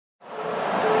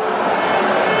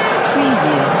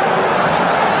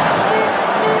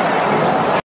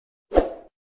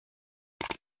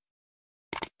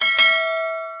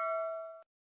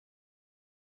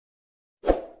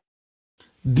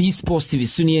B Sports TV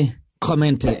Sunye,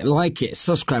 comment, like,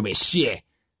 subscribe, share.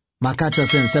 Makacha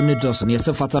sen semni Johnson, yes,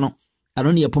 Fatano. I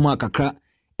don't need a Puma Kakra,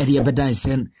 Eddie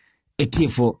Abedan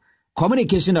Etifo.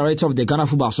 Communication Director of the Ghana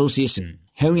Football Association,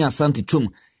 Henry Asante Chum,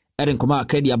 Eden Koma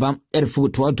Kediabam, Edfu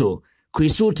Tuato,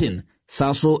 Chris Sultan,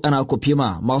 Saso and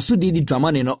Alcopima, Masudi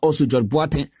Dramani, and also George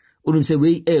Boateng, Udum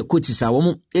we coaches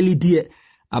Awomo, Elidie,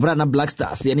 Abrana Black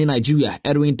Stars, in Nigeria,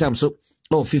 Edwin Tamso,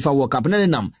 or FIFA World Cup,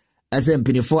 Nenam, as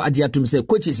MP4 Adiatum say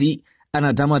coaches, and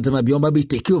Adama Dama Biomba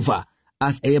take over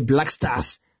as a Black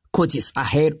Stars coaches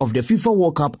ahead of the FIFA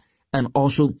World Cup and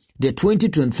also the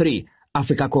 2023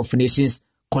 Africa Cup of Nations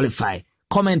qualify.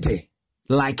 Comment,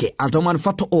 like it. Altoman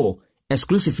Fato O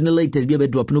exclusive in the latest be able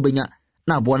to drop no benya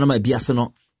na buana ma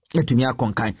biasano etumi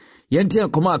akonkan.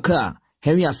 Yente koma akra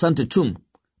Henry Asante Chum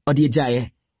odi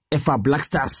ejaye efa Black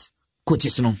Stars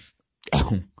coaches no.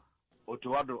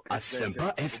 Otuado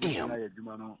Asempa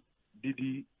FM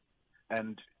Didi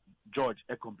and George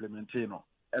complementino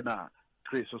and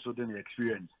Chris also didn't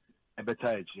experience a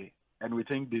better age, and we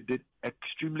think they did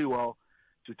extremely well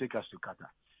to take us to Qatar.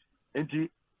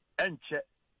 And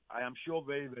I am sure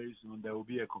very, very soon there will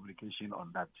be a communication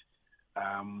on that.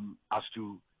 As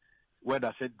to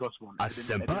whether said Gospel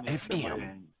Asempa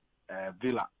FM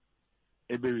Villa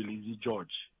Ebe release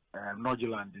George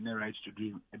Norgeland in the rights to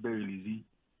dream Ebe release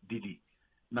Didi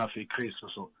now for Chris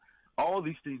also. All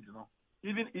these things,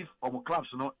 even if our clubs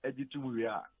we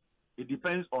are, it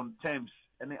depends on terms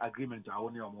any agreement are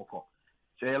only on Moko.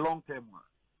 Say a long term one.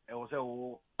 I was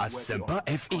Asempa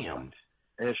FM.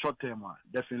 A short term one,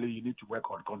 definitely you need to work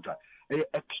on contract.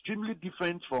 Extremely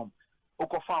different from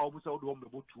Okofa almost out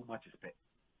about too much respect.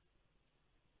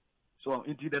 So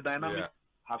into the dynamic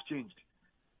have changed.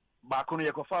 Back on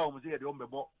Okofa almost here the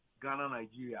about Ghana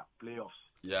Nigeria playoffs.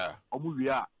 Yeah. We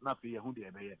are not pay who they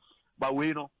are. But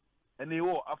we know and they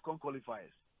all AFCON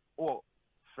qualifiers or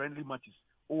friendly matches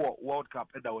or World Cup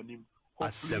at our name.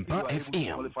 Hopefully you are able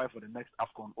to qualify for the next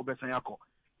AFCON. Obesanyako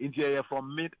into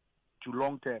from mid to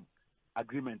long term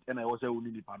agreement, and I was a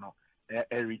Unini panel,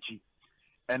 Richie,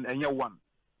 and one.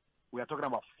 We are talking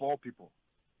about 4 people.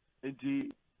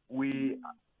 We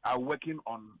are working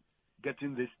on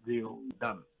getting this deal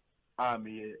done.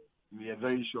 We are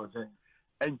very sure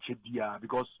that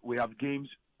because we have games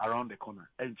around the corner.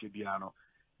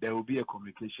 There will be a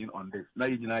communication on this. Now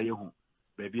you know,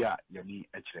 baby, yani